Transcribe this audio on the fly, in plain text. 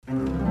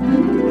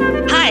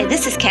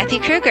This is Kathy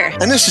Kruger.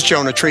 And this is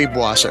Jonah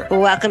Triebwasser.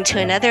 Welcome to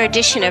another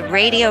edition of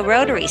Radio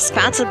Rotary,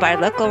 sponsored by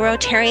local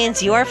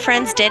Rotarians, your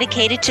friends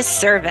dedicated to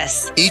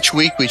service. Each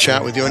week we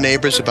chat with your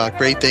neighbors about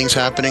great things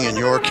happening in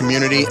your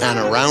community and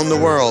around the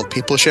world.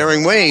 People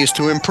sharing ways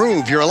to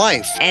improve your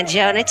life. And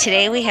Jonah,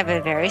 today we have a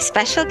very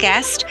special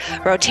guest,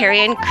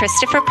 Rotarian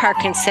Christopher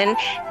Parkinson,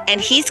 and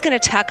he's going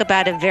to talk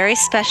about a very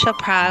special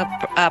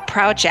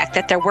project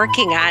that they're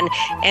working on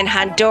in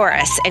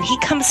Honduras. And he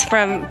comes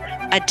from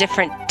a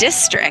different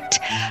district.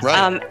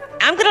 Right.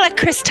 I'm going to let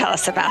Chris tell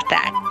us about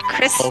that.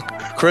 Chris? Well,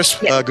 Chris,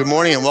 good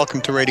morning and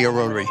welcome to Radio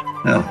Rotary.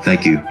 Oh,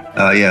 thank you.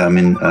 I'm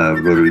in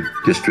Rotary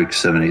District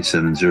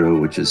 7870,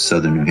 which is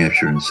southern New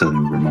Hampshire and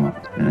southern Vermont.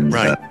 And,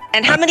 right.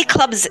 And how many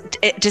clubs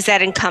does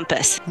that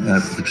encompass?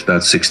 It's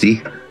about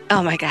 60.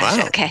 Oh, my gosh.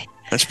 Wow. Okay.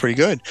 That's pretty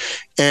good.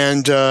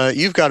 And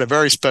you've got a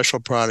very special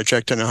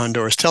project in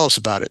Honduras. Tell us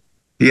about it.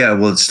 Yeah,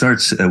 well, it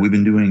starts, we've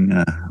been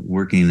doing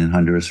working in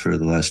Honduras for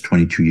the last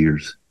 22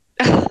 years.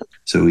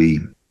 So we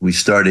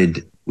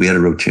had a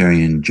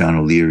Rotarian, John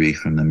O'Leary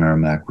from the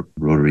Merrimack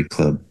Rotary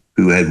Club,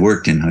 who had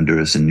worked in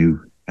Honduras and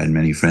had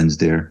many friends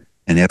there.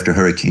 And after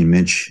Hurricane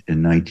Mitch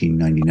in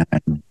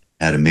 1999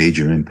 had a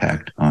major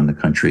impact on the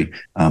country,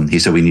 he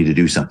said we need to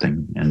do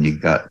something. And he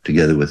got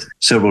together with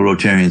several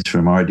Rotarians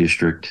from our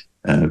district.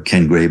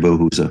 Ken Grabo,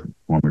 who's a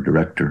former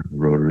director of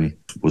Rotary,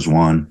 was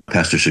one.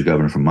 Pastor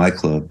Governor from my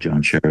club,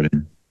 John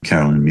Sheridan.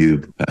 Carolyn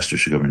Mube, pastor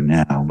governor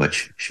now, but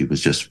she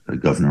was just a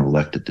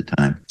governor-elect at the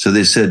time. So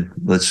they said,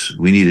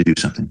 we need to do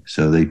something.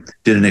 So they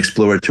did an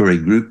exploratory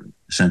group,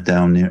 sent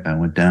down there. I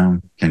went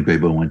down, Ken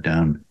Grabo went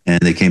down, and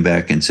they came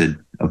back and said,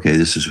 okay,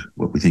 this is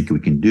what we think we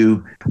can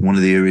do. One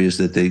of the areas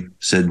that they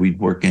said we'd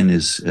work in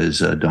is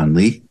Don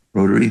Lee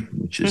Rotary,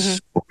 which is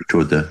over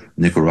toward the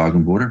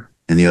Nicaraguan border.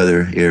 And the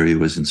other area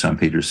was in San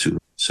Pedro Sula.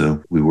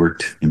 So we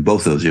worked in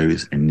both those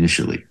areas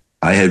initially.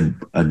 I had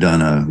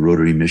done a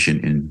Rotary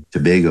mission in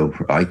Tobago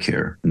for eye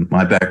care.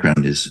 My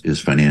background is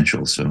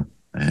financial, so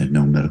I had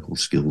no medical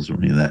skills or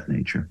any of that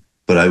nature.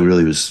 But I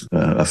really was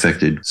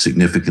affected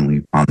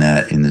significantly on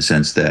that in the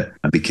sense that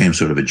I became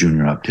sort of a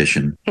junior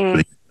optician,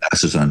 putting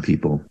glasses on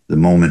people. The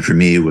moment for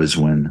me was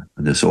when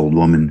this old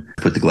woman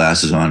put the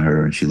glasses on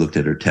her and she looked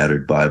at her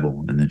tattered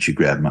Bible and then she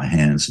grabbed my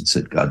hands and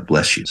said, "God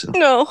bless you." So,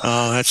 no.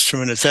 Oh, that's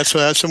tremendous. That's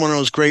one of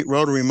those great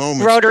Rotary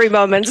moments. Rotary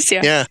moments,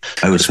 yeah. Yeah.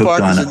 I was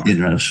hooked on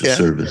international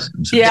service.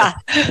 So, yeah.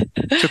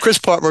 So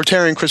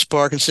Rotarian Chris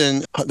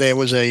Parkinson, there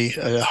was a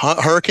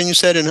hurricane, you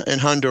said, in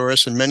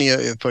Honduras, and many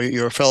of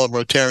your fellow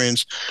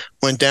Rotarians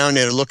went down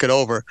there to look it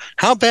over.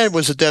 How bad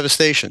was the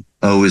devastation?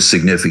 Oh, it was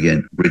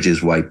significant.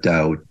 Bridges wiped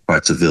out,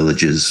 parts of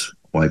villages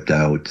wiped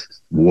out.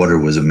 Water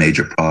was a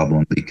major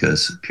problem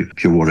because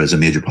pure water is a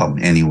major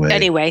problem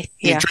anyway.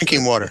 Yeah.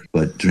 Drinking water.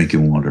 But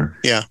drinking water.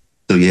 Yeah.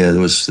 So yeah,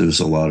 there was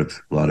a lot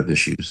of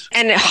issues.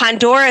 And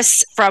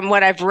Honduras, from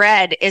what I've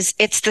read,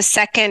 it's the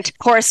second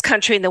poorest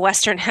country in the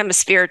Western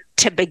Hemisphere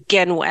to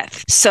begin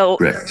with. So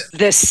Correct.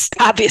 This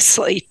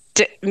obviously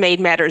made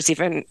matters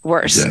even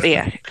worse. Exactly.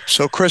 Yeah.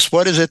 So, Chris,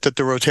 what is it that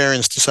the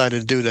Rotarians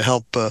decided to do to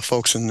help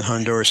folks in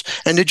Honduras?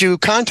 And did you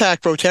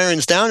contact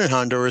Rotarians down in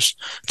Honduras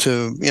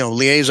to,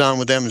 liaison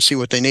with them and see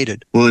what they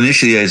needed? Well,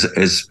 initially,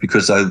 as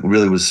because I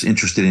really was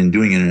interested in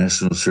doing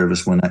international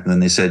service, when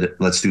they said,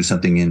 let's do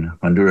something in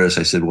Honduras,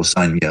 I said, well,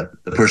 sign me up.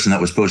 The person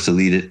that was supposed to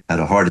lead it had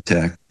a heart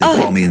attack. They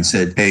called me and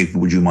said, hey,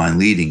 would you mind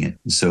leading it?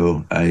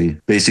 So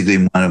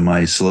one of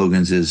my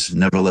slogans is,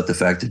 never let the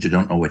fact that you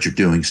don't know what you're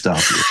doing stop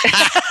you.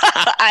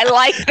 I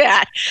like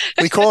that.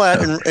 We call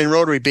that in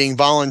Rotary being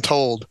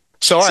voluntold.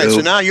 So, all right.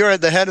 So now you're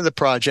at the head of the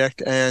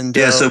project, and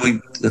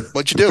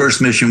what'd you do?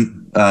 First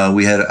mission, I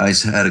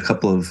had a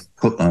couple of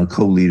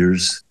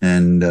co-leaders,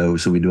 and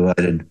so we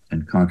divided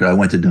and conquered. I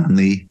went to Don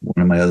Lee.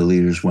 One of my other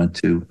leaders went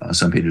to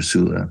San Pedro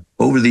Sula.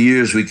 Over the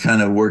years, we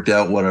kind of worked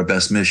out what our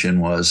best mission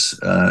was,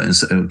 and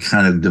so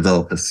kind of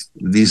developed.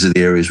 These are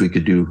the areas we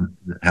could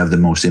have the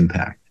most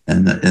impact,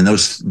 and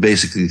those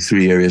basically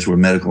three areas were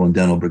medical and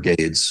dental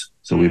brigades.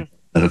 So we.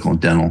 Medical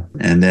and dental.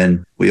 And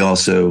then we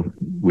also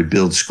would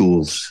build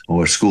schools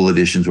or school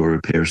additions or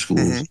repair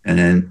schools. And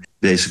then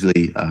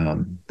basically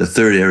the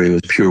third area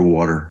was pure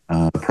water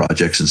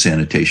projects and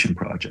sanitation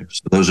projects.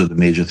 So those are the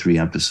major three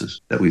emphases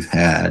that we've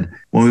had.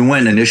 When we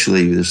went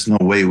initially, there's no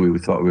way we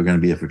thought we were going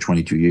to be here for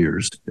 22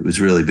 years. It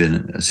was really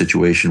been a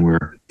situation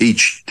where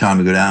each time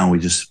we go down,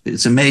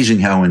 it's amazing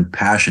how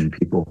impassioned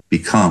people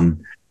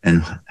become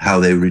and how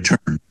they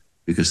return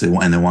because they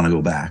want to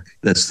go back.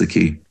 That's the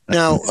key.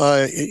 Now,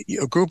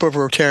 a group of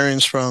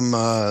Rotarians from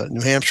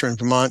New Hampshire and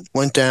Vermont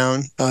went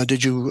down.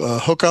 Did you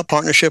hook up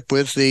partnership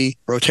with the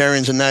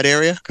Rotarians in that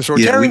area? Because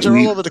Rotarians are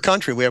all over the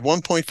country. We have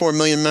 1.4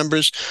 million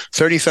members,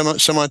 30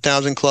 some odd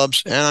thousand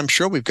clubs, and I'm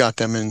sure we've got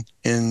them in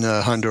in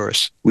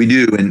Honduras? We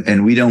do,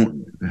 and we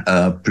don't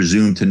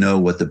presume to know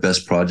what the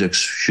best projects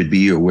should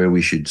be or where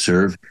we should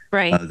serve.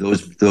 Right.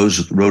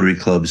 Those Rotary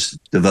clubs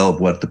develop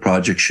what the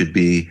project should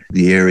be,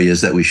 the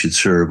areas that we should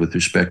serve with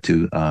respect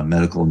to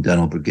medical and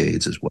dental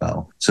brigades as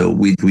well. So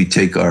we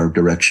take our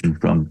direction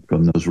from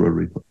those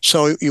Rotary clubs.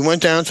 So you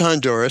went down to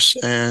Honduras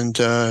and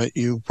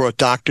you brought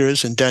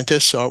doctors and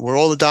dentists. Were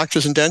all the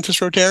doctors and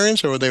dentists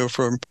Rotarians, or were they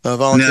from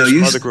volunteers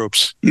from other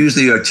groups?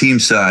 Usually our team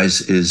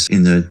size is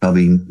in the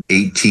probably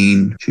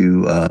 18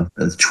 to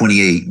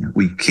 28.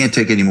 We can't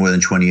take any more than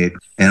 28.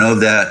 And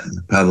of that,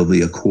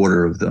 probably a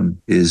quarter of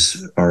them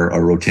are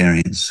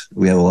Rotarians.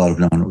 We have a lot of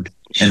non-Rotarians.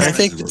 And I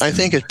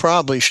think it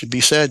probably should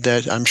be said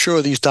that I'm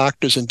sure these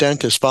doctors and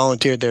dentists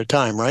volunteered their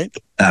time, right?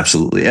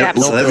 Absolutely.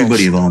 Absolutely.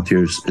 Everybody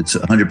volunteers. It's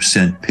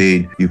 100%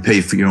 paid. You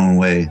pay for your own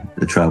way,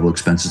 the travel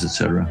expenses,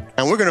 etc.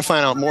 And we're going to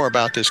find out more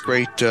about this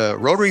great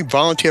Rotary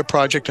volunteer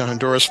project in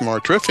Honduras from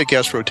our terrific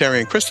guest,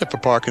 Rotarian Christopher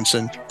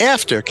Parkinson,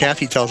 after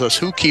Kathy tells us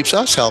who keeps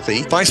us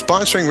healthy by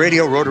sponsoring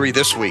Radio Rotary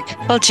this week.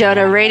 Well,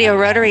 Jonah, Radio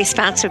Rotary is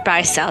sponsored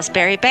by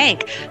Salisbury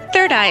Bank,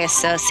 Third Eye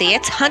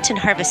Associates, Hunt and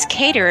Harvest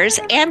Caterers,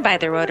 and by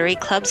the Rotary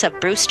Clubs of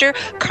Brewster,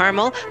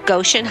 Carmel,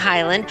 Goshen,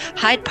 Highland,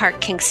 Hyde Park,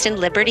 Kingston,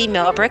 Liberty,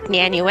 Millbrook,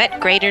 Nanuet,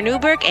 Greater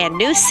Newburgh, and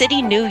New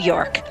City, New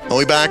York. We'll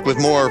be back with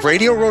more of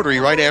Radio Rotary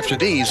right after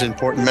these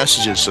important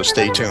messages, so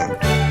stay tuned.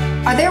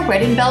 Are there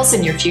wedding bells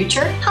in your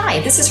future? Hi,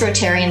 this is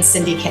Rotarian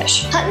Cindy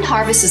Kish. Hunt and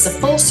Harvest is a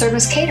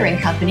full-service catering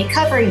company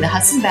covering the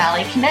Hudson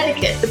Valley,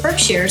 Connecticut, the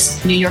Berkshires,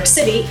 New York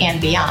City,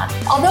 and beyond.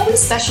 Although we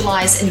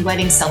specialize in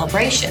wedding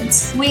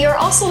celebrations, we are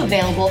also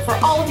available for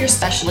all of your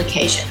special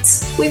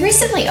occasions. We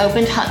recently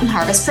opened Hunt and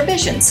Harvest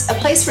Provisions, a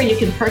place where you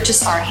can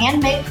purchase our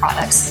handmade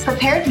products,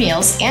 prepared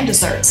meals, and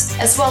desserts,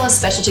 as well as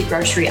specialty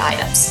grocery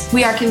items.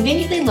 We are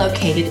conveniently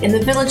located in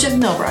the village of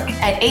Millbrook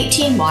at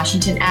 18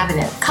 Washington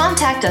Avenue.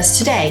 Contact us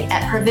today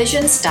at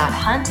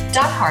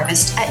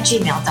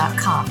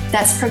provisions.hunt.harvest@gmail.com.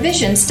 That's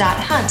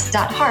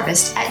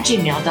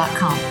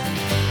provisions.hunt.harvest@gmail.com.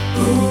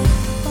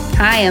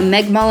 Hi, I'm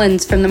Meg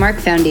Mullins from the Mark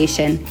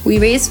Foundation. We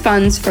raise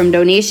funds from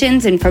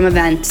donations and from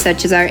events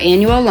such as our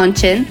annual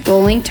luncheon,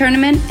 bowling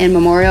tournament, and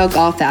memorial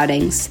golf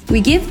outings. We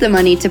give the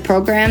money to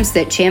programs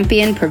that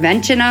champion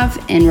prevention of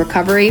and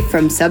recovery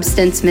from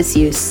substance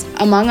misuse.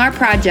 Among our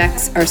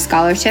projects are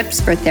scholarships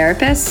for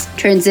therapists,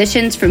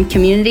 transitions from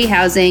community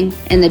housing,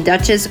 and the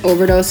Dutchess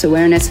Overdose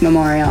Awareness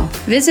Memorial.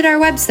 Visit our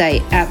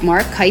website at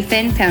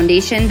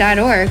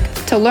mark-foundation.org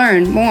to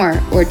learn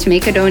more or to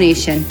make a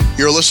donation.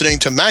 You're listening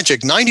to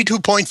Magic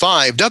 92.5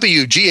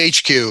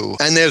 WGHQ,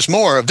 and there's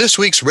more of this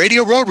week's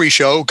Radio Rotary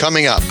Show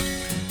coming up.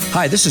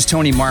 Hi, this is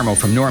Tony Marmo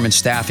from Norman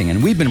Staffing,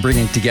 and we've been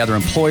bringing together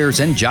employers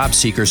and job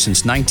seekers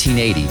since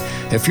 1980.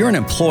 If you're an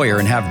employer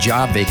and have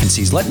job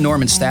vacancies, let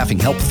Norman Staffing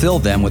help fill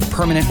them with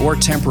permanent or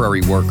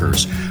temporary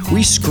workers.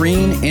 We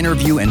screen,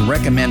 interview, and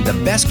recommend the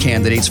best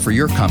candidates for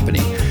your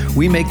company.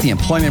 We make the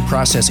employment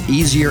process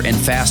easier and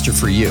faster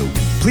for you.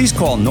 Please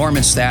call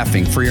Norman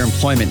Staffing for your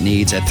employment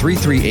needs at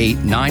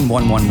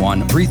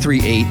 338-9111,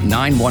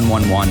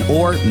 338-9111,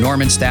 or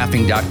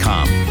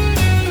normanstaffing.com.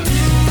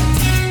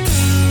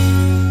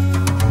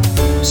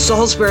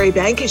 Salisbury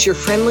Bank is your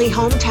friendly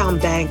hometown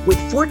bank with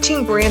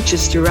 14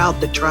 branches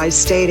throughout the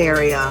tri-state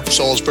area.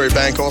 Salisbury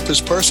Bank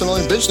offers personal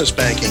and business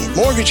banking,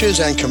 mortgages,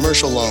 and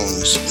commercial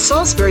loans.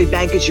 Salisbury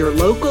Bank is your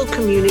local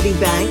community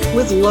bank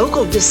with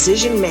local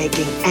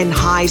decision-making and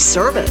high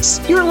service.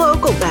 Your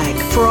local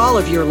bank for all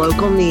of your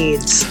local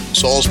needs.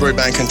 Salisbury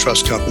Bank and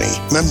Trust Company,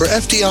 member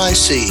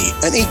FDIC,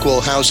 an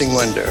equal housing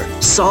lender.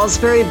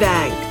 Salisbury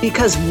Bank,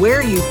 because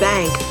where you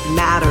bank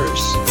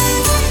matters.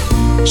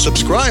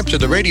 Subscribe to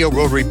the Radio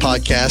Rotary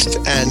Podcast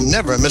and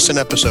never miss an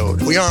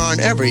episode. We are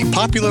on every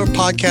popular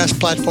podcast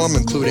platform,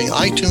 including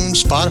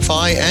iTunes,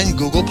 Spotify, and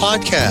Google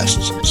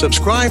Podcasts.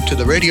 Subscribe to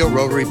the Radio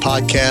Rotary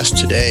Podcast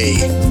today.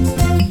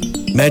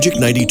 Magic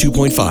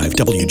 92.5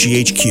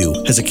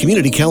 WGHQ has a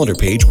community calendar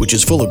page which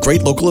is full of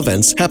great local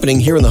events happening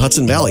here in the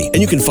Hudson Valley,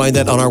 and you can find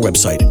that on our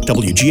website,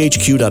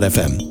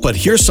 WGHQ.FM. But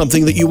here's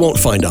something that you won't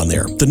find on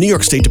there. The New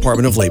York State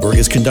Department of Labor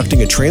is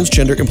conducting a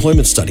transgender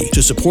employment study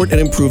to support and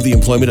improve the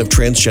employment of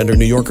transgender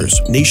New Yorkers.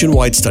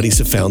 Nationwide studies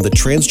have found that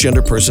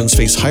transgender persons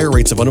face higher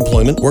rates of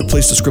unemployment,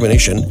 workplace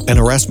discrimination, and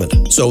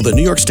harassment. So the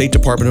New York State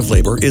Department of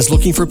Labor is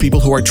looking for people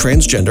who are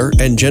transgender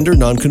and gender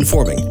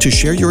nonconforming to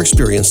share your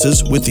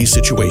experiences with these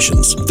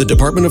situations.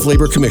 The Department of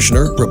Labor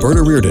Commissioner,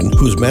 Roberta Reardon,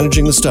 who's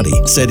managing the study,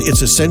 said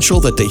it's essential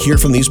that they hear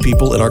from these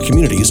people in our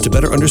communities to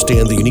better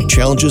understand the unique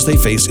challenges they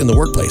face in the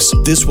workplace.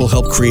 This will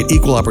help create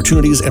equal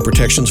opportunities and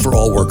protections for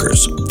all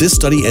workers. This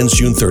study ends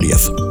June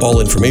 30th.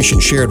 All information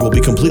shared will be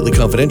completely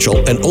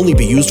confidential and only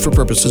be used for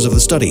purposes of the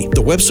study.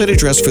 The website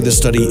address for this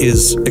study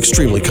is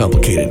extremely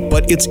complicated,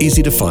 but it's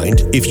easy to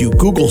find if you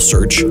Google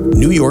search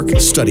New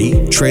York Study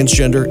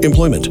Transgender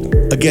Employment.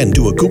 Again,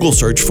 do a Google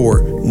search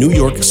for New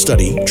York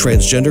Study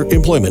Transgender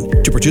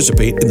Employment to participate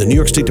in the New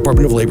York State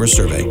Department of Labor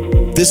survey.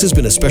 This has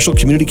been a special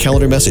community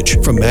calendar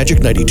message from Magic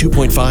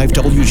 92.5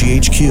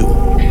 WGHQ.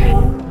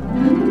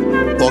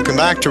 Welcome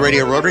back to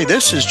Radio Rotary.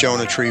 This is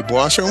Jonah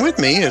Treebwasser, and with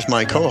me is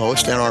my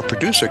co-host and our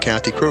producer,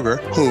 Kathy Kruger,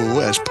 who,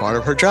 as part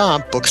of her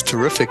job, books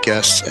terrific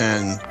guests,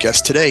 and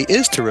guest today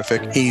is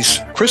terrific. He's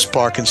Chris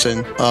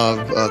Parkinson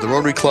of the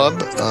Rotary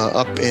Club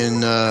up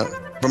in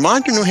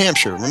Vermont or New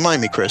Hampshire?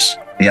 Remind me, Chris.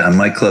 Yeah,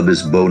 my club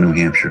is Bow, New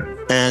Hampshire.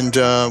 And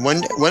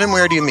when and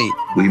where do you meet?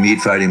 We meet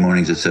Friday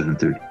mornings at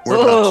 7:30.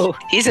 Oh,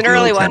 he's an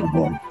early one.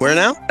 Where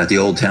now? At the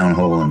Old Town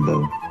Hall in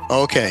Bow.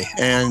 Okay.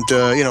 And,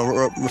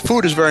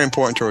 food is very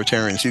important to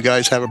Rotarians. You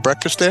guys have a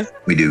breakfast there?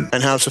 We do.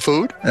 And how's the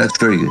food? That's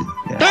very good.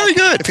 Yeah. Very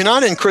good. If you're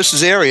not in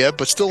Chris's area,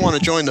 but still want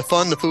to join the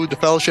fun, the food, the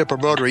fellowship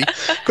of Rotary,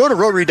 go to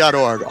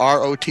Rotary.org,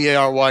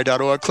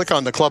 Rotary.org. Click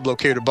on the club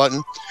locator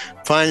button.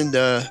 Find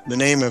the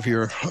name of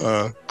your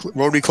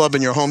Rotary Club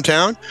in your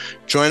hometown.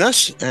 Join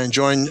us and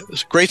join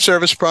great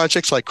service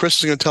projects like Chris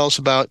is going to tell us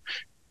about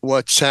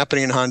what's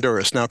happening in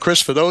Honduras. Now,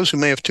 Chris, for those who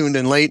may have tuned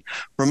in late,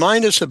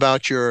 remind us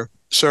about your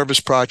service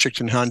project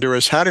in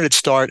Honduras. How did it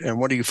start, and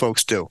what do you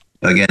folks do?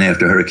 Again,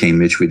 after Hurricane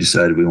Mitch, we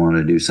decided we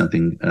wanted to do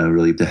something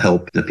really to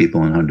help the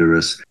people in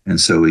Honduras.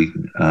 And so we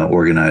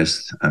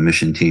organized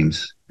mission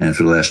teams. And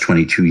for the last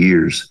 22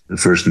 years, the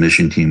first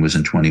mission team was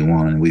in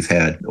 21. And we've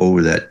had,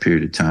 over that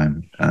period of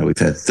time, we've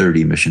had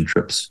 30 mission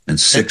trips. And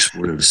 6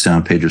 were to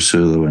San Pedro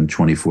Sula and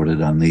 24 to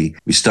Danlí.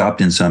 We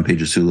stopped in San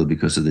Pedro Sula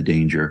because of the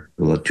danger.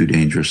 A lot too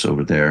dangerous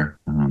over there.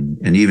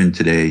 And even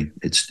today,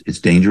 it's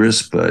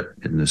dangerous, but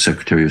the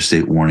Secretary of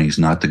State warnings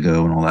not to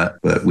go and all that.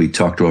 But we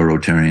talked to our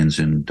Rotarians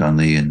in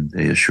Danlí, and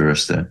they assure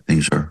us that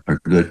things are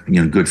good,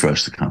 good for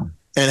us to come.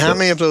 And how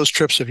many of those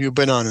trips have you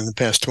been on in the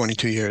past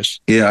 22 years?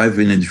 Yeah, I've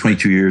been in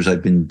 22 years.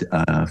 I've been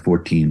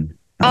 14.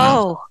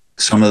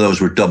 Some of those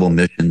were double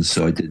missions,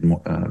 so I did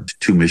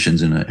 2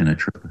 missions in a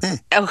trip.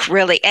 Oh,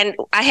 really? And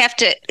I have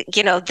to,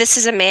 this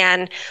is a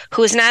man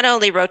who is not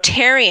only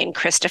Rotarian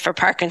Christopher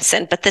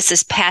Parkinson, but this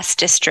is past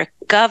district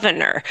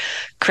governor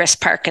Chris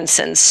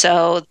Parkinson.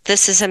 So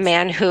this is a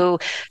man who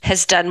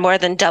has done more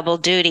than double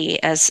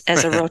duty as a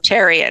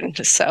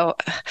Rotarian. So,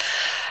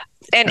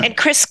 and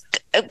Chris,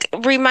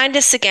 remind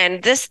us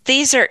again.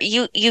 These are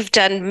you've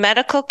done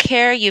medical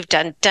care, you've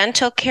done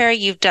dental care,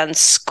 you've done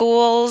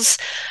schools.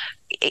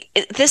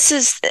 This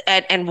is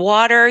and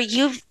water.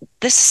 You've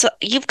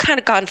kind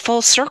of gone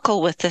full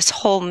circle with this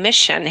whole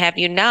mission, have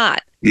you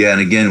not? Yeah,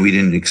 and again, we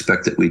didn't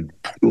expect that we'd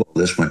do all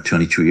this. Went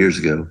 22 years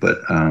ago, but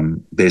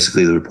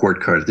basically, the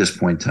report card at this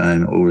point in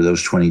time, over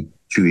those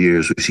 22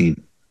 years, we've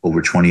seen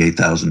over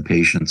 28,000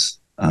 patients.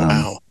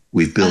 Wow.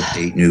 We've built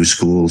 8 new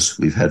schools.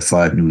 We've had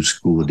 5 new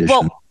school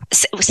additions.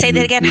 Well, say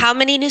that again. How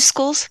many new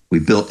schools? We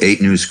built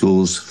 8 new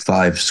schools,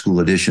 5 school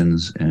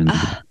additions, and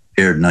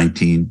repaired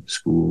 19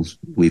 schools.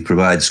 We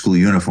provide school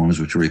uniforms,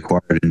 which are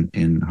required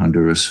in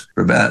Honduras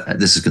for about,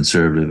 this is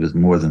conservative, is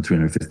more than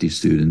 350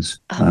 students.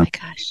 Oh my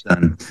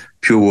gosh.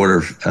 Pure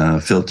water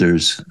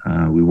filters.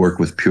 We work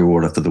with Pure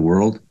Water for the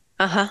World.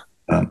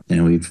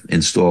 And we've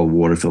installed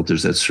water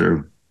filters that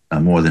serve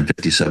more than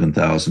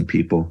 57,000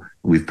 people.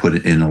 We've put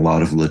it in a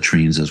lot of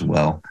latrines as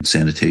well,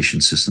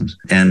 sanitation systems.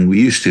 And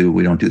we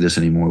don't do this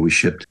anymore. We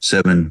shipped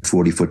 7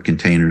 40-foot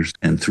containers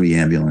and 3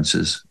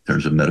 ambulances in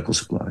terms of medical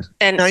supplies.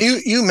 And now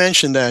you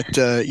mentioned that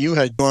you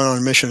had gone on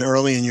a mission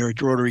early in your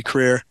Rotary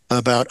career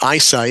about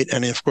eyesight.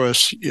 And of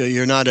course,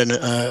 you're not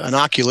an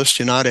oculist,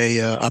 you're not a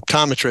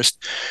optometrist.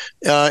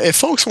 If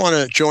folks want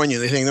to join you,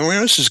 they think,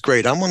 well, this is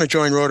great. I want to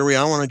join Rotary.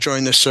 I want to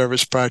join this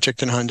service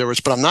project in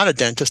Honduras, but I'm not a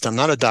dentist. I'm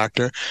not a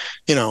doctor.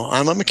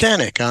 I'm a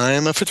mechanic.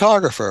 I'm a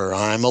photographer.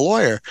 I'm a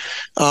lawyer.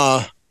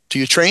 Do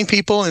you train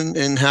people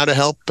in how to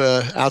help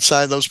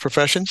outside those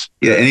professions?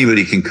 Yeah,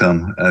 anybody can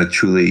come.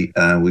 Truly,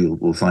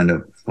 we'll find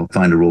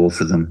a role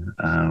for them.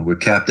 We're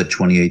capped at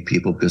 28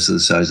 people because of the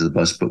size of the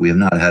bus, but we have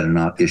not had an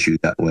op issue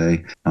that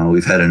way.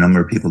 We've had a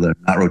number of people that are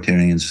not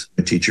Rotarians.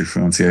 A teacher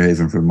from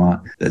Fairhaven,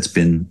 Vermont, that's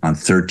been on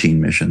 13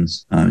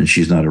 missions, and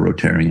she's not a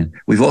Rotarian.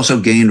 We've also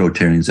gained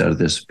Rotarians out of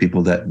this,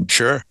 people that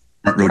aren't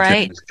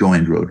Rotarians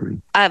joined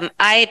Rotary.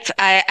 I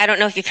don't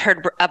know if you've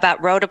heard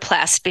about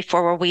Rotoplast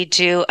before, where we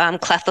do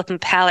cleft lip and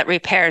palate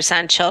repairs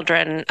on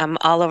children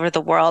all over the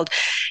world.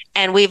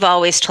 And we've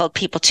always told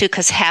people too,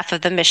 because half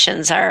of the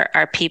missions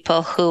are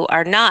people who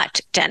are not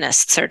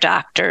dentists or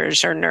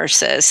doctors or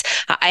nurses.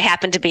 I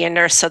happen to be a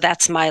nurse, so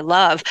that's my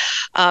love.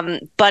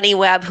 Bunny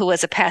Webb, who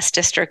was a past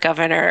district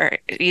governor,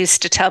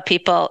 used to tell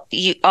people,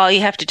 all you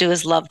have to do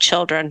is love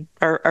children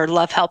or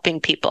love helping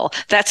people.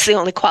 That's the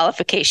only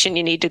qualification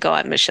you need to go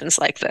on missions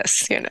like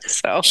this.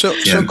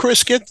 So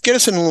Chris, get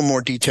us in a little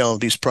more detail of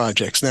these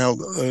projects. Now,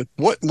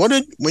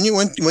 when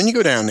you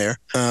go down there?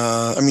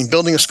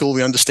 Building a school,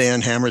 we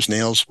understand hammers,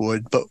 nails,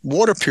 wood, but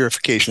water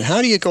purification.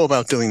 How do you go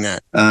about doing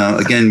that?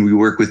 Again, we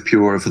work with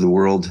Pure Water for the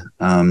World.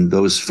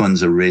 Those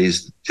funds are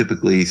raised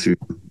typically through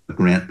a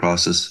grant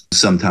process.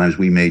 Sometimes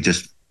we may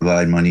just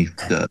provide money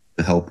to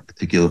help a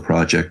particular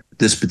project.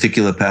 This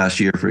particular past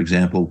year, for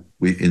example,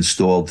 we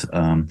installed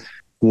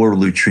 4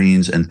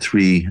 latrines and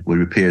we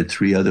repaired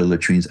 3 other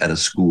latrines at a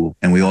school.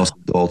 And we also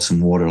installed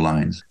some water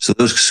lines. So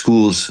those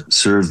schools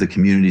serve the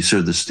community,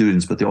 serve the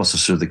students, but they also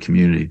serve the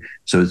community.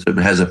 So it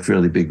has a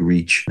fairly big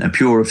reach. And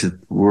Pure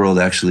World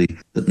actually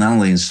not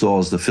only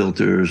installs the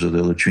filters or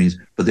the latrines,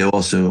 but they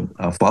also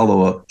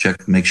follow up,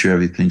 check, make sure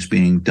everything's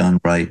being done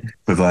right,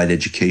 provide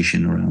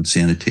education around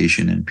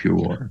sanitation and pure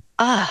water.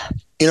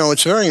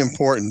 It's very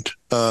important,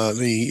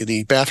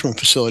 the bathroom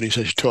facilities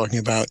that you're talking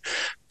about,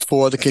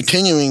 for the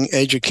continuing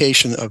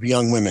education of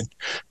young women,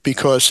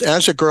 because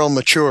as a girl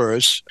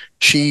matures,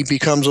 she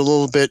becomes a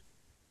little bit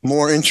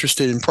more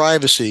interested in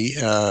privacy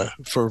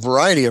for a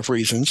variety of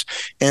reasons.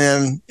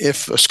 And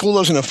if a school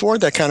doesn't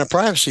afford that kind of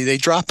privacy, they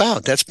drop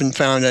out. That's been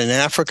found in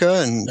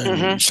Africa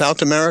and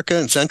South America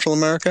and Central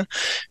America.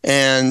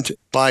 And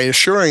by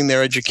assuring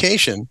their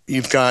education,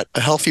 you've got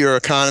a healthier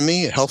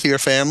economy, healthier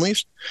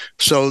families.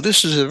 So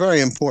this is a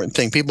very important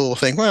thing. People will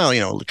think, well,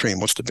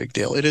 latrine, what's the big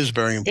deal? It is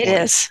very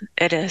important.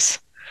 It is.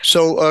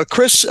 So,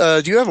 Chris,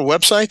 do you have a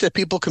website that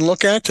people can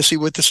look at to see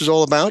what this is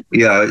all about?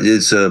 Yeah,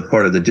 it's a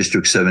part of the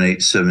District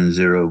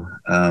 7870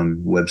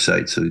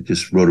 website. So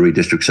just Rotary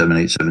District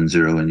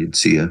 7870, and you'd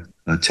see a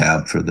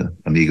tab for the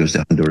Amigos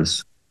de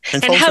Honduras.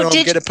 And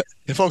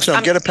if folks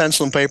don't get a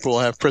pencil and paper, we'll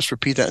have Chris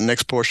repeat that in the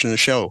next portion of the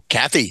show.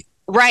 Kathy.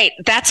 Right.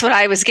 That's what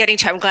I was getting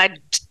to. I'm glad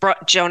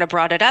Jonah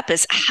brought it up,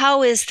 is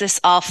how is this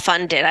all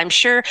funded? I'm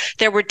sure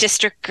there were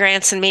district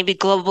grants and maybe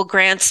global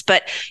grants,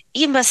 but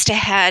you must have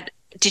had,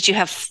 did you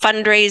have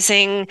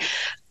fundraising?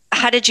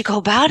 How did you go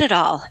about it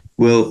all?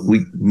 Well,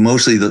 we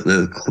mostly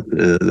the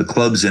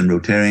clubs and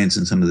Rotarians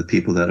and some of the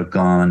people that have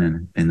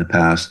gone in the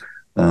past,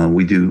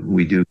 we do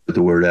put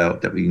the word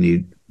out that we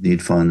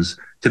need funds.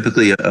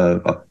 Typically,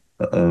 a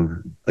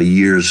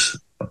year's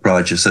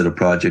set of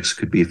projects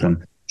could be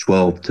from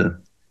 $12,000 to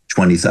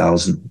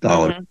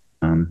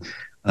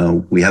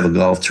 $20,000. We have a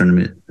golf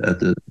tournament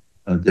that the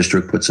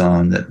district puts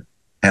on that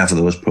half of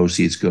those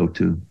proceeds go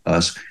to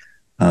us.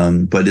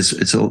 But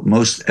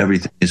most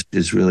everything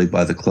is really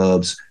by the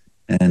clubs.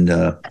 And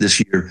this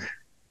year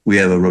we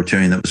have a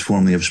Rotarian that was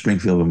formerly of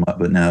Springfield,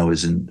 but now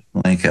is in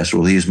Lancaster.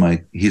 Well, he's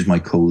my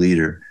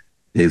co-leader,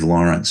 Dave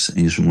Lawrence, and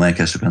he's from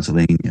Lancaster,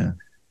 Pennsylvania.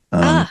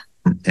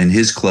 And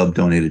his club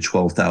donated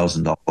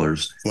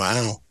 $12,000.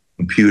 Wow.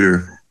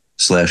 Computer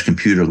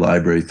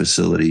library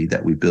facility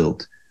that we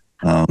built.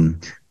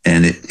 And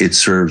it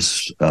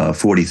serves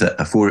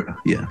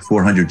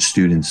 400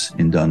 students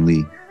in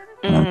Dunlea.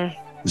 It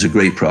was a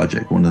great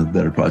project, one of the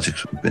better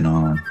projects we've been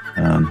on.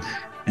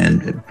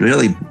 And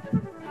really,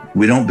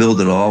 we don't build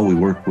it all. We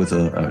work with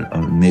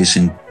a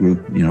Mason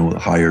group, a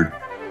hired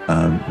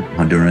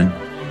Honduran.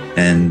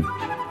 And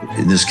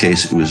in this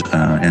case, it was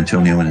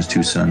Antonio and his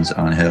 2 sons,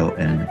 Angel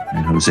and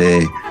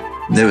Jose.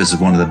 That was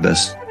one of the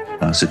best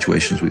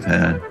situations we've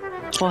had.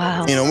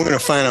 Wow. We're going to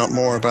find out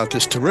more about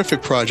this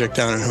terrific project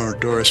down in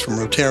Honduras from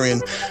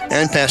Rotarian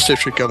and past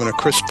District Governor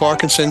Chris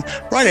Parkinson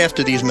right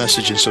after these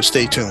messages, so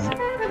stay tuned.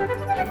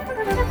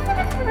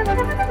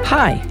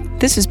 Hi,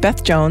 this is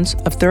Beth Jones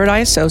of Third Eye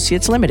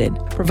Associates Limited,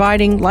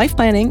 providing life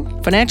planning,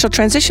 financial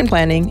transition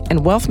planning,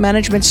 and wealth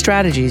management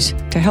strategies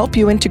to help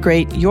you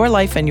integrate your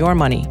life and your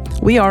money.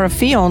 We are a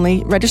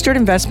fee-only registered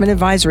investment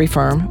advisory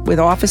firm with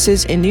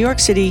offices in New York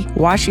City,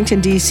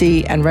 Washington,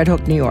 D.C., and Red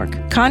Hook, New York.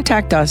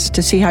 Contact us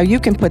to see how you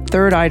can put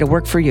Third Eye to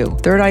work for you.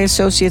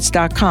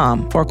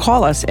 ThirdEyeAssociates.com or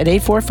call us at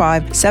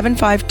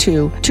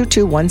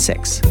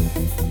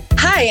 845-752-2216.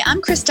 Hi,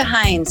 I'm Krista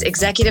Hines,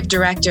 Executive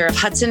Director of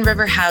Hudson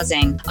River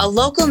Housing, a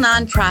local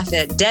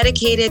nonprofit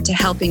dedicated to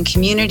helping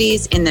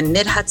communities in the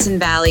Mid-Hudson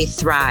Valley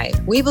thrive.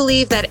 We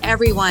believe that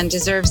everyone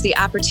deserves the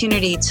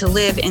opportunity to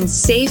live in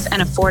safe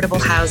and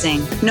affordable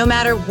housing. No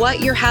matter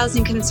what your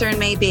housing concern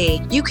may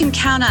be, you can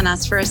count on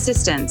us for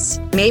assistance.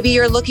 Maybe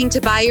you're looking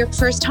to buy your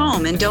first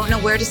home and don't know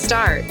where to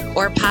start,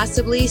 or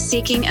possibly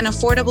seeking an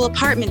affordable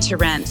apartment to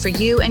rent for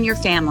you and your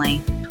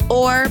family.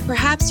 Or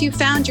perhaps you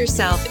found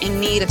yourself in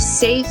need of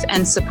safe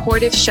and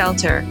supportive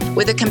shelter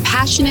with a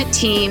compassionate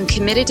team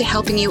committed to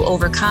helping you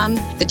overcome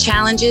the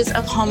challenges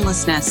of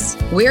homelessness.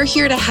 We're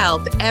here to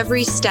help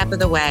every step of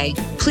the way.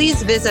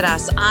 Please visit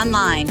us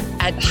online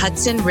at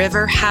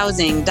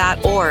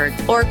hudsonriverhousing.org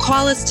or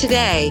call us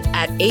today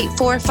at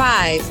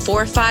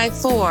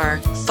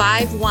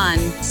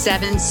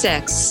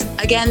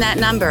 845-454-5176. Again, that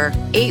number,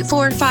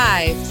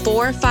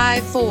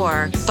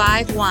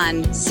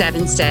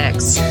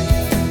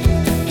 845-454-5176.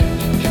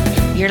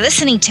 You're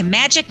listening to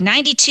Magic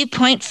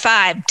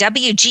 92.5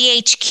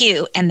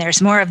 WGHQ, and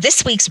there's more of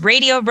this week's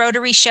Radio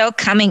Rotary Show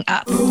coming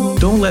up.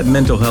 Don't let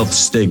mental health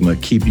stigma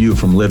keep you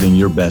from living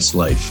your best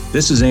life.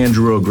 This is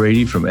Andrew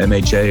O'Grady from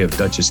MHA of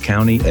Dutchess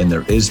County, and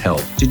there is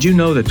help. Did you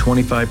know that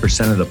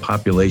 25% of the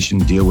population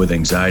deal with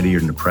anxiety or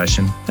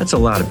depression? That's a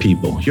lot of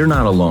people. You're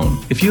not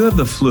alone. If you have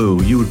the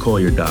flu, you would call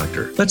your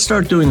doctor. Let's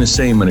start doing the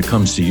same when it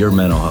comes to your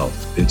mental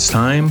health. It's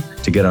time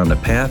to get on the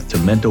path to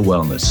mental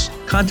wellness.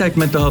 Contact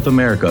Mental Health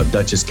America of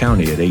Dutchess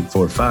County at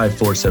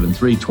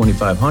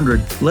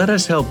 845-473-2500. Let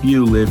us help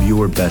you live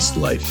your best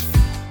life.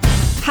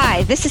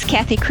 Hi, this is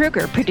Kathy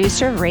Kruger,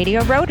 producer of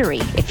Radio Rotary.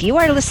 If you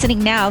are listening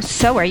now,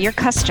 so are your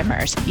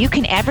customers. You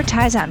can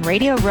advertise on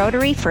Radio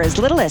Rotary for as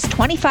little as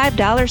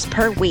 $25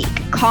 per week.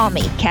 Call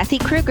me, Kathy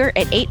Kruger,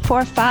 at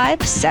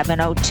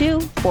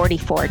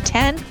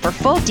 845-702-4410 for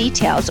full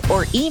details,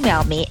 or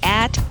email me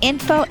at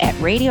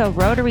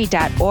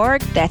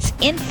info@radiorotary.org. That's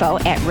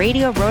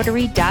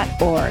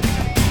info@radiorotary.org.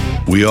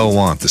 We all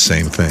want the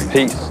same thing.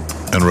 Peace.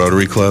 And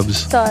Rotary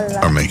clubs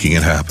are making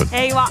it happen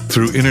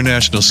through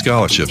international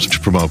scholarships to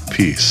promote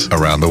peace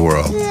around the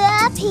world.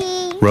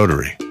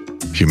 Rotary.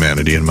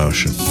 Humanity in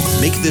motion.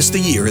 Make this the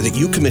year that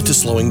you commit to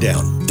slowing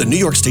down. The New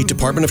York State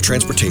Department of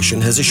Transportation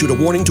has issued a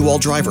warning to all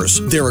drivers.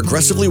 They're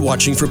aggressively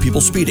watching for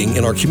people speeding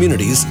in our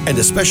communities, and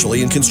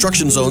especially in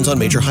construction zones on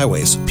major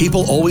highways.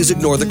 People always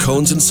ignore the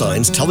cones and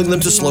signs telling them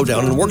to slow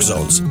down in work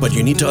zones, but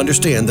you need to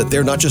understand that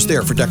they're not just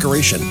there for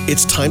decoration.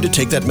 It's time to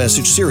take that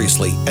message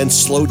seriously and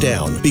slow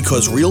down,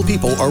 because real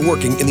people are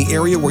working in the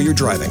area where you're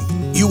driving.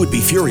 You would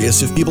be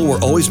furious if people were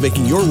always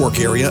making your work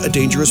area a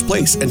dangerous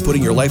place and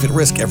putting your life at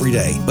risk every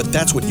day. But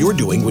that's what you're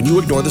doing when you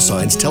ignore the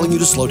signs telling you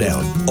to slow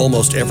down.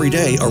 Almost every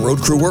day, a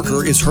road crew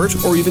worker is hurt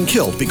or even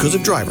killed because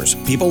of drivers,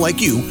 people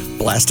like you,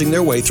 blasting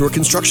their way through a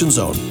construction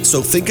zone.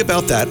 So think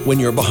about that when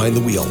you're behind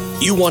the wheel.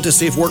 You want a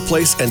safe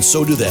workplace, and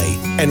so do they.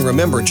 And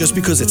remember, just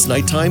because it's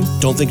nighttime,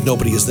 don't think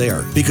nobody is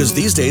there. Because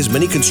these days,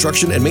 many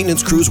construction and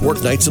maintenance crews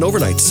work nights and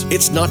overnights.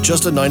 It's not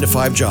just a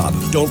 9-to-5 job.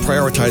 Don't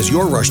prioritize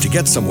your rush to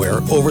get somewhere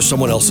over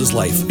someone else's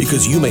life,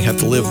 because you may have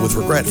to live with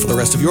regret for the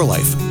rest of your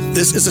life.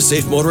 This is a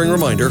safe motoring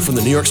reminder from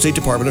the New York State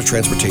Department of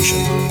Transportation.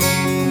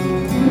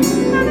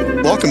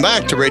 Welcome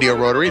back to Radio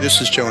Rotary.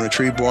 This is Jonah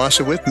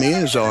Tribuasa. With me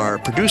is our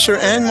producer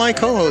and my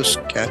co-host,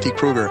 Kathy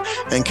Kruger.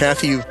 And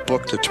Kathy, you've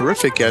booked a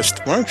terrific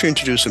guest. Why don't you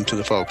introduce him to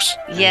the folks?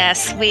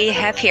 Yes, we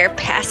have here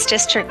past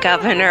District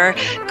Governor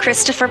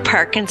Christopher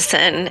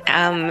Parkinson,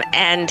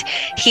 and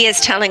he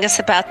is telling us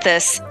about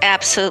this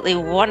absolutely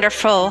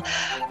wonderful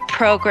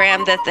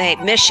program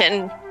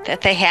mission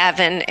that they have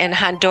in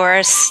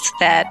Honduras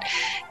that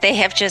they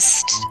have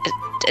just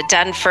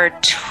done for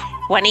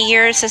 20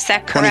 years, is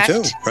that correct?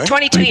 22, right?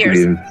 22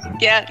 years.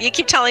 Yeah, you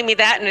keep telling me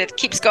that and it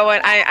keeps going.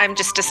 I'm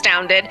just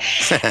astounded.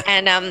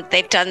 And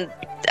they've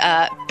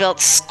built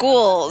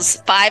schools,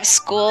 5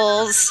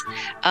 schools,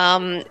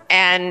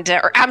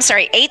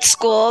 8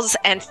 schools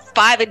and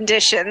 5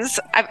 additions.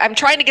 I'm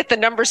trying to get the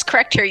numbers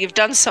correct here. You've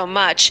done so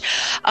much.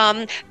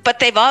 But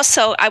they've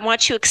also, I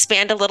want you to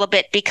expand a little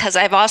bit, because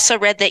I've also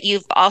read that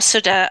you've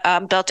also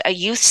built a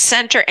youth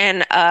center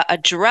and a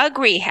drug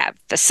rehab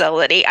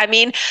facility. I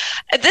mean,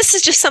 this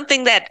is just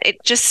something that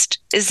it just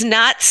is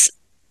not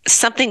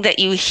something that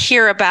you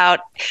hear about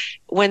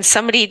when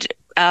somebody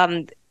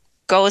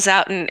goes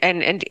out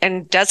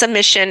and does a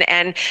mission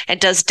and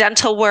does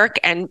dental work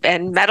and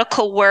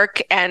medical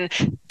work, and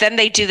then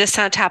they do this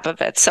on top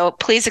of it. So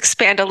please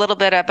expand a little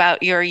bit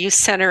about your youth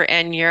center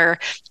and your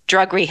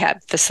drug rehab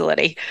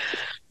facility.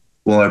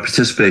 Well, our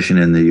participation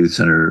in the youth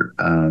center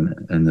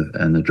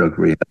and the drug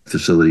rehab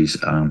facilities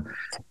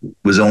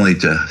was only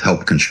to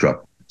help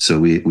construct. So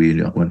we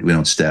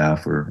don't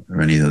staff or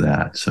any of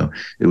that. So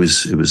it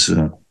was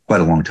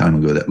quite a long time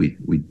ago that we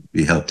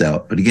helped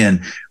out. But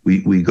again,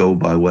 we go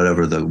by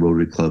whatever the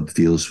Rotary Club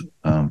feels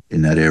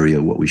in that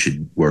area, what we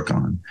should work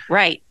on.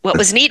 Right. What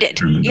was needed.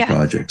 Yeah. The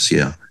projects.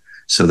 Yeah.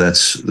 So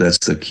that's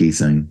the key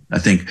thing. I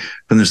think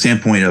from the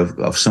standpoint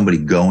of somebody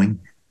going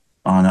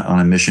on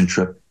a mission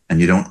trip, and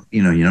you don't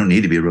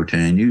need to be a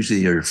Rotarian. Usually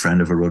you're a friend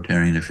of a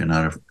Rotarian if you're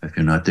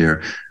not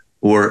there.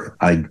 Or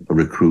I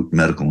recruit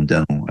medical and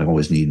dental. I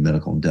always need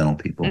medical and dental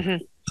people.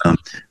 Mm-hmm.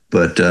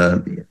 But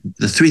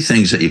the 3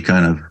 things that you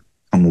kind of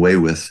come away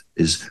with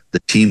is the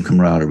team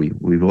camaraderie.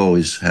 We've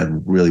always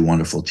had really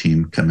wonderful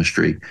team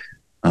chemistry.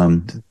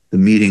 The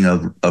meeting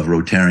of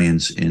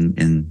Rotarians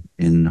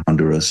in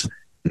Honduras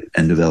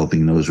and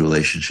developing those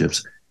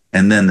relationships.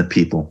 And then the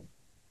people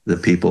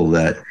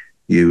that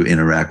you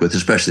interact with,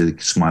 especially the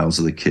smiles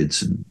of the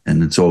kids.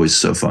 And it's always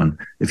so fun.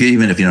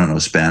 Even if you don't know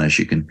Spanish,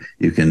 you can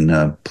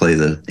play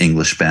the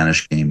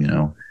English-Spanish game,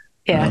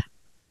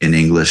 in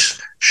English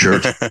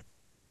shirt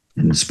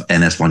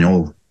and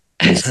Espanol.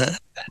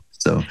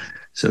 So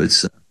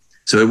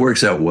it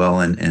works out well,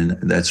 and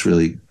that's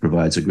really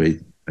provides a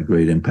great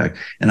impact.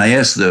 And I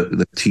ask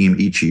the team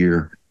each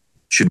year,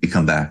 should we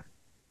come back?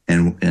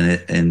 And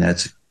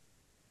that's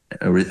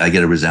I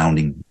get a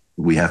resounding,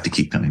 we have to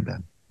keep coming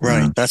back.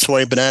 Right. That's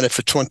why I've been at it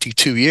for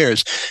 22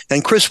 years.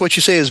 And Chris, what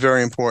you say is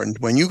very important.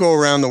 When you go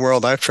around the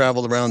world, I've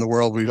traveled around the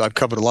world. I've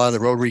covered a lot of the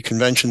Rotary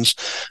conventions,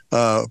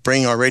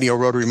 bringing our Radio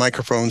Rotary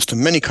microphones to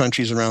many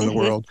countries around the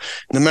world.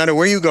 No matter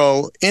where you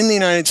go, in the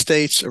United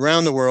States,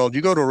 around the world,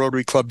 you go to a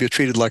Rotary Club, you're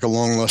treated like a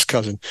long-lost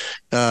cousin.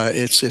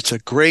 It's a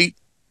great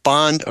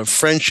bond of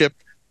friendship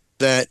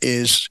that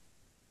is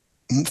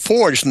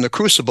forged in the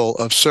crucible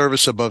of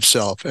service above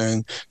self.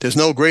 And there's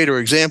no greater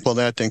example of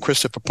that than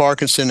Christopher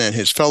Parkinson and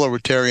his fellow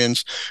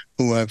Rotarians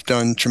who have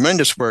done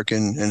tremendous work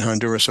in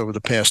Honduras over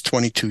the past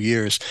 22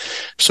 years.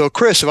 So,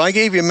 Chris, if I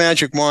gave you a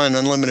magic wand,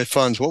 unlimited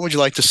funds, what would you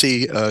like to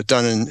see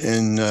done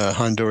in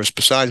Honduras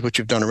besides what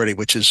you've done already,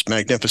 which is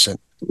magnificent?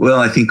 Well,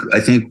 I think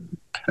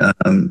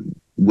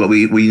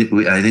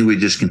we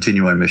just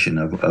continue our mission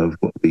of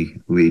what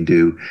we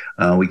do.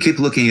 We keep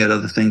looking at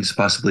other things,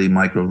 possibly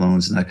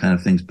microloans and that kind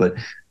of things, but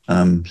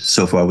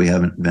so far we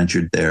haven't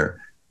ventured there.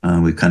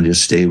 We kind of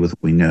just stay with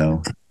what we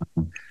know,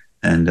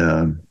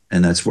 and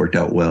that's worked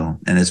out well.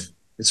 And it's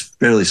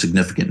fairly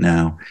significant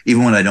now.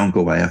 Even when I don't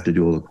go, I have to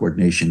do all the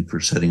coordination for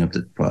setting up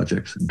the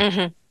projects.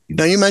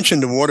 Now, you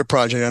mentioned the water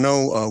project. I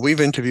know we've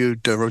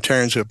interviewed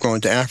Rotarians who have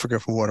gone to Africa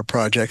for water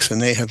projects,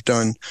 and they have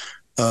done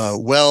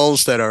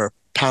wells that are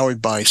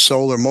powered by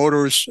solar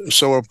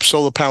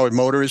powered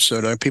motors,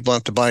 so that people don't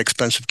have to buy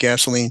expensive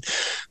gasoline.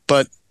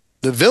 But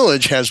the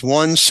village has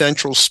one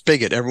central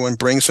spigot. Everyone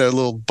brings their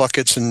little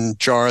buckets and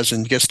jars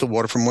and gets the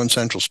water from one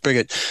central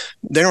spigot.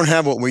 They don't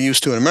have what we're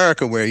used to in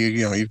America, where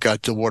you've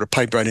got the water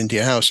piped right into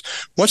your house.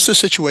 What's the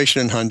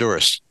situation in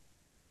Honduras?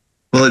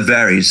 Well, it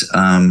varies.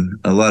 A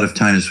lot of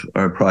times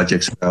our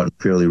projects are out in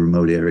fairly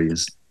remote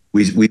areas.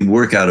 We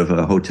work out of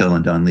a hotel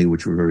in Donley,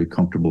 which we're very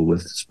comfortable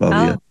with. It's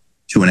probably a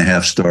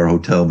 2.5-star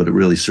hotel, but it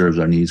really serves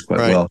our needs quite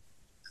well.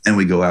 And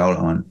we go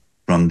out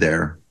from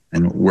there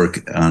and work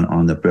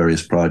on the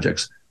various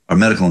projects. Our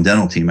medical and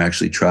dental team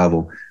actually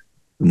travel.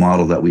 The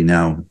model that we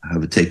now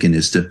have taken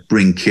is to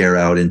bring care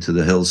out into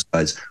the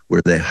hillsides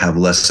where they have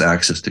less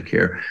access to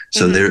care.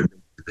 So they're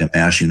a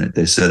MASH unit.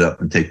 They set up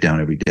and take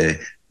down every day,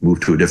 move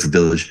to a different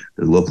village.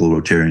 The local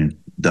Rotarian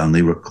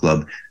Donley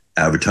Club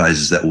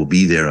advertises that we'll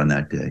be there on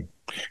that day.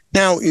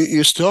 Now,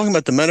 you're talking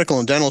about the medical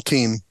and dental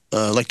team,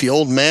 like the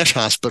old MASH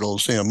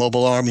hospitals,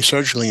 mobile army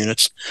surgical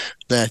units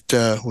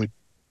that would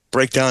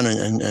break down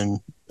and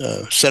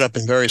set up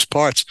in various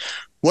parts.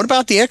 What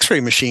about the x-ray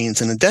machines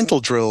and the dental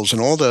drills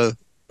and all the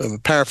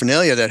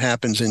paraphernalia that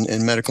happens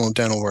in medical and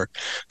dental work?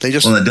 They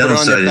just put it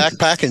on their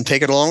backpack and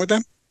take it along with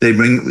them? They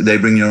bring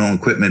their own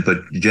equipment, but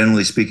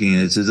generally speaking,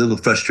 it's a little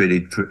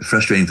frustrating for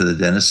the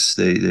dentists.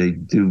 They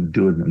do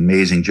an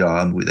amazing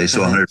job. They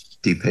saw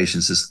 150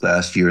 patients this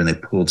last year, and they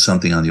pulled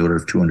something on the order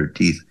of 200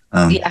 teeth.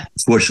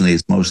 Fortunately,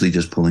 it's mostly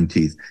just pulling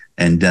teeth.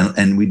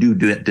 And we do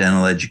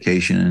dental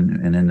education,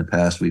 and in the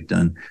past we've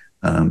done,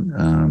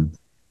 trying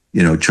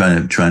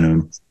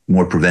to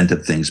more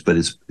preventive things, but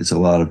it's a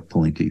lot of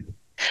pulling teeth.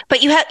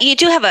 But you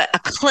do have a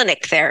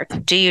clinic there,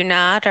 do you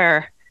not?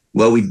 Or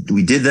well,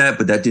 we did that,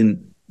 but that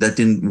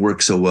didn't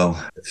work so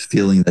well.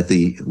 Feeling that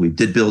we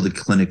did build a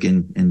clinic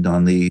in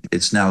Donley.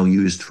 It's now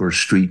used for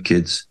street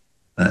kids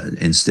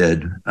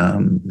instead.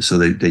 So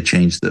they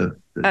changed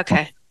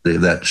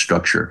that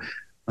structure.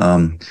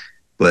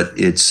 But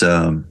it's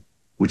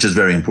which is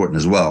very important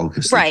as well.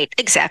 Right,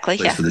 exactly.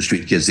 Yeah. For the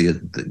street kids to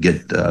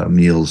get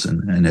meals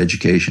and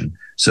education.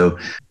 So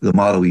the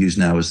model we use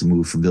now is to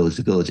move from village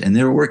to village, and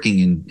they're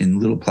working in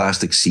little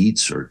plastic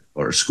seats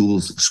or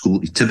schools.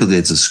 Typically,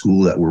 it's a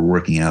school that we're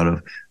working out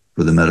of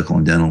for the medical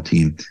and dental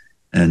team,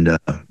 and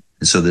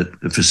so the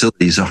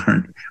facilities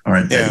aren't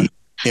that easy.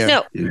 Yeah.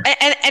 No,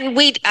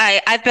 and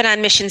I've been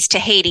on missions to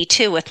Haiti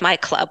too with my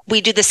club.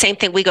 We do the same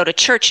thing. We go to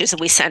churches and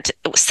we set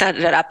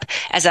it up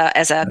as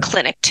a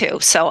clinic too.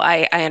 So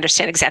I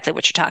understand exactly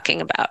what you're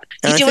talking about.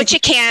 You do what you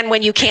can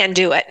when you can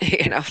do it.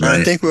 Right.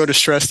 I think we ought to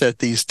stress that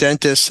these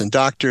dentists and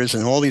doctors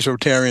and all these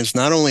Rotarians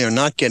not only are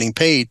not getting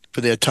paid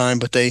for their time,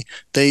 but they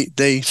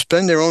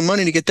spend their own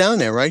money to get down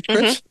there, right,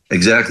 Chris? Mm-hmm.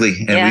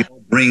 Exactly, and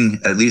we bring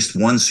at least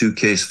one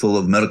suitcase full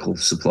of medical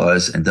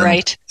supplies and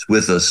dental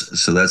with us.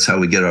 So that's how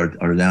we get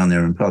our down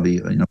there. And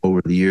probably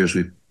over the years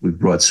we've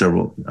brought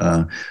several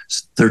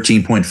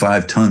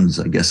 13.5 tons,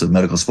 I guess, of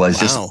medical supplies,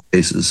 just in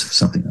cases,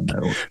 something on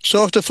that order.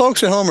 So if the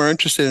folks at home are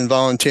interested in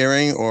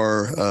volunteering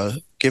or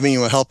giving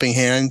you a helping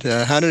hand,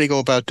 how do they go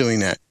about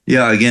doing that?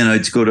 Yeah, again,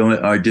 I'd go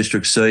to our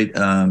district site,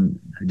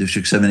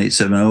 District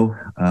 7870,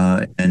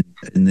 and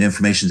the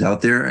information's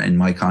out there, and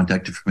my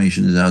contact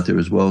information is out there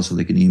as well, so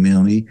they can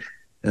email me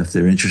if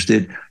they're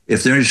interested.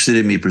 If they're interested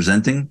in me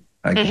presenting,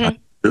 I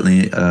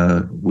certainly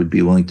would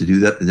be willing to do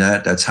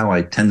that. That's how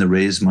I tend to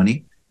raise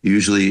money.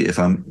 Usually, if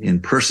I'm in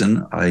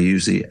person,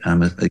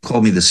 they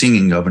call me the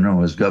singing governor. I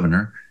was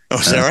governor. Oh,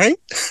 is that right?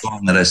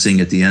 Song that I sing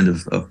at the end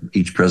of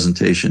each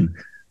presentation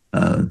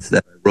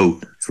that I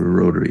wrote for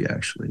Rotary,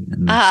 actually.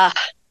 And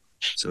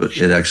so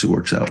it actually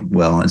works out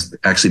well. It's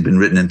actually been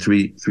written in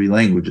three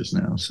languages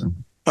now. So.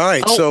 All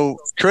right. So,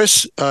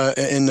 Chris,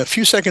 in the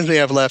few seconds we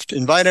have left,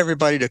 invite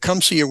everybody to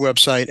come see your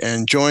website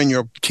and join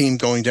your team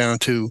going down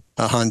to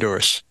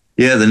Honduras.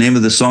 Yeah, the name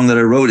of the song that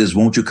I wrote is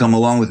 "Won't You Come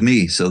Along with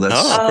Me?" So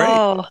that's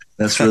great.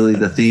 That's really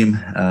the theme.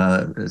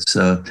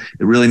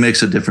 It really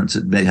makes a difference.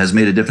 It has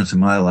made a difference in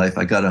my life.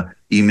 I got an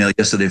email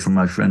yesterday from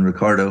my friend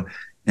Ricardo,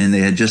 and they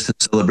had just a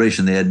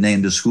celebration. They had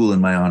named a school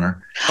in my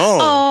honor.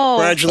 Oh,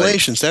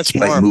 congratulations! That's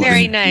marvelous.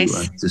 Very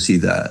nice to see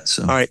that.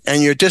 So, all right,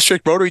 and your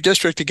district, Rotary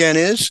District, again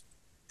is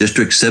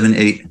District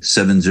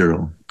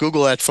 7870.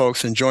 Google that,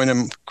 folks, and join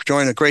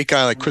a great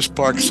guy like Chris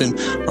Parkinson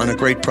on a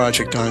great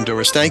project in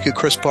Honduras. Thank you,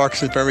 Chris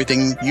Parkinson, for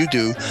everything you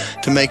do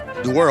to make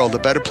the world a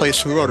better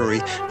place for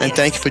Rotary. And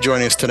thank you for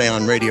joining us today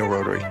on Radio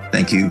Rotary.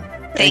 Thank you.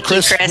 Thank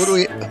you, Chris.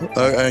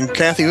 And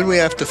Kathy, who do we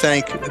have to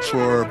thank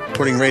for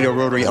putting Radio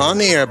Rotary on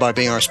the air by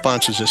being our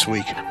sponsors this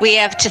week? We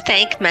have to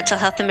thank Mental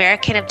Health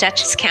American of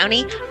Dutchess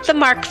County, the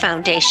Mark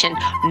Foundation,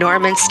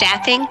 Norman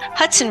Staffing,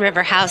 Hudson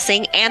River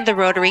Housing, and the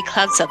Rotary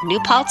Clubs of New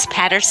Paltz,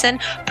 Patterson,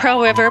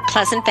 Pearl River,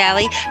 Pleasant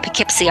Valley,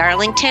 Poughkeepsie,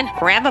 Arlington,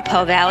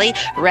 Ramapo Valley,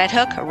 Red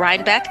Hook,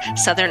 Rhinebeck,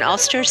 Southern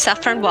Ulster,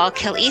 Suffern,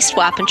 Wallkill East,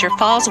 Wappinger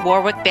Falls,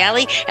 Warwick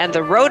Valley, and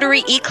the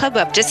Rotary E-Club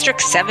of District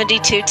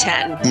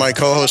 7210. My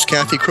co-host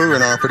Kathy Kruger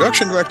and our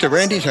production director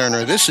Randy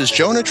Turner. This is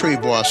Jonah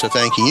Treebossa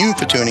thanking you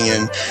for tuning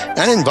in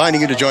and inviting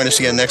you to join us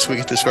again next week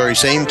at this very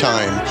same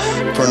time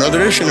for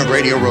another edition of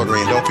Radio Rotary.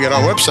 And don't forget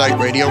our website,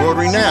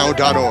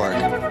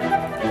 radiorotarynow.org.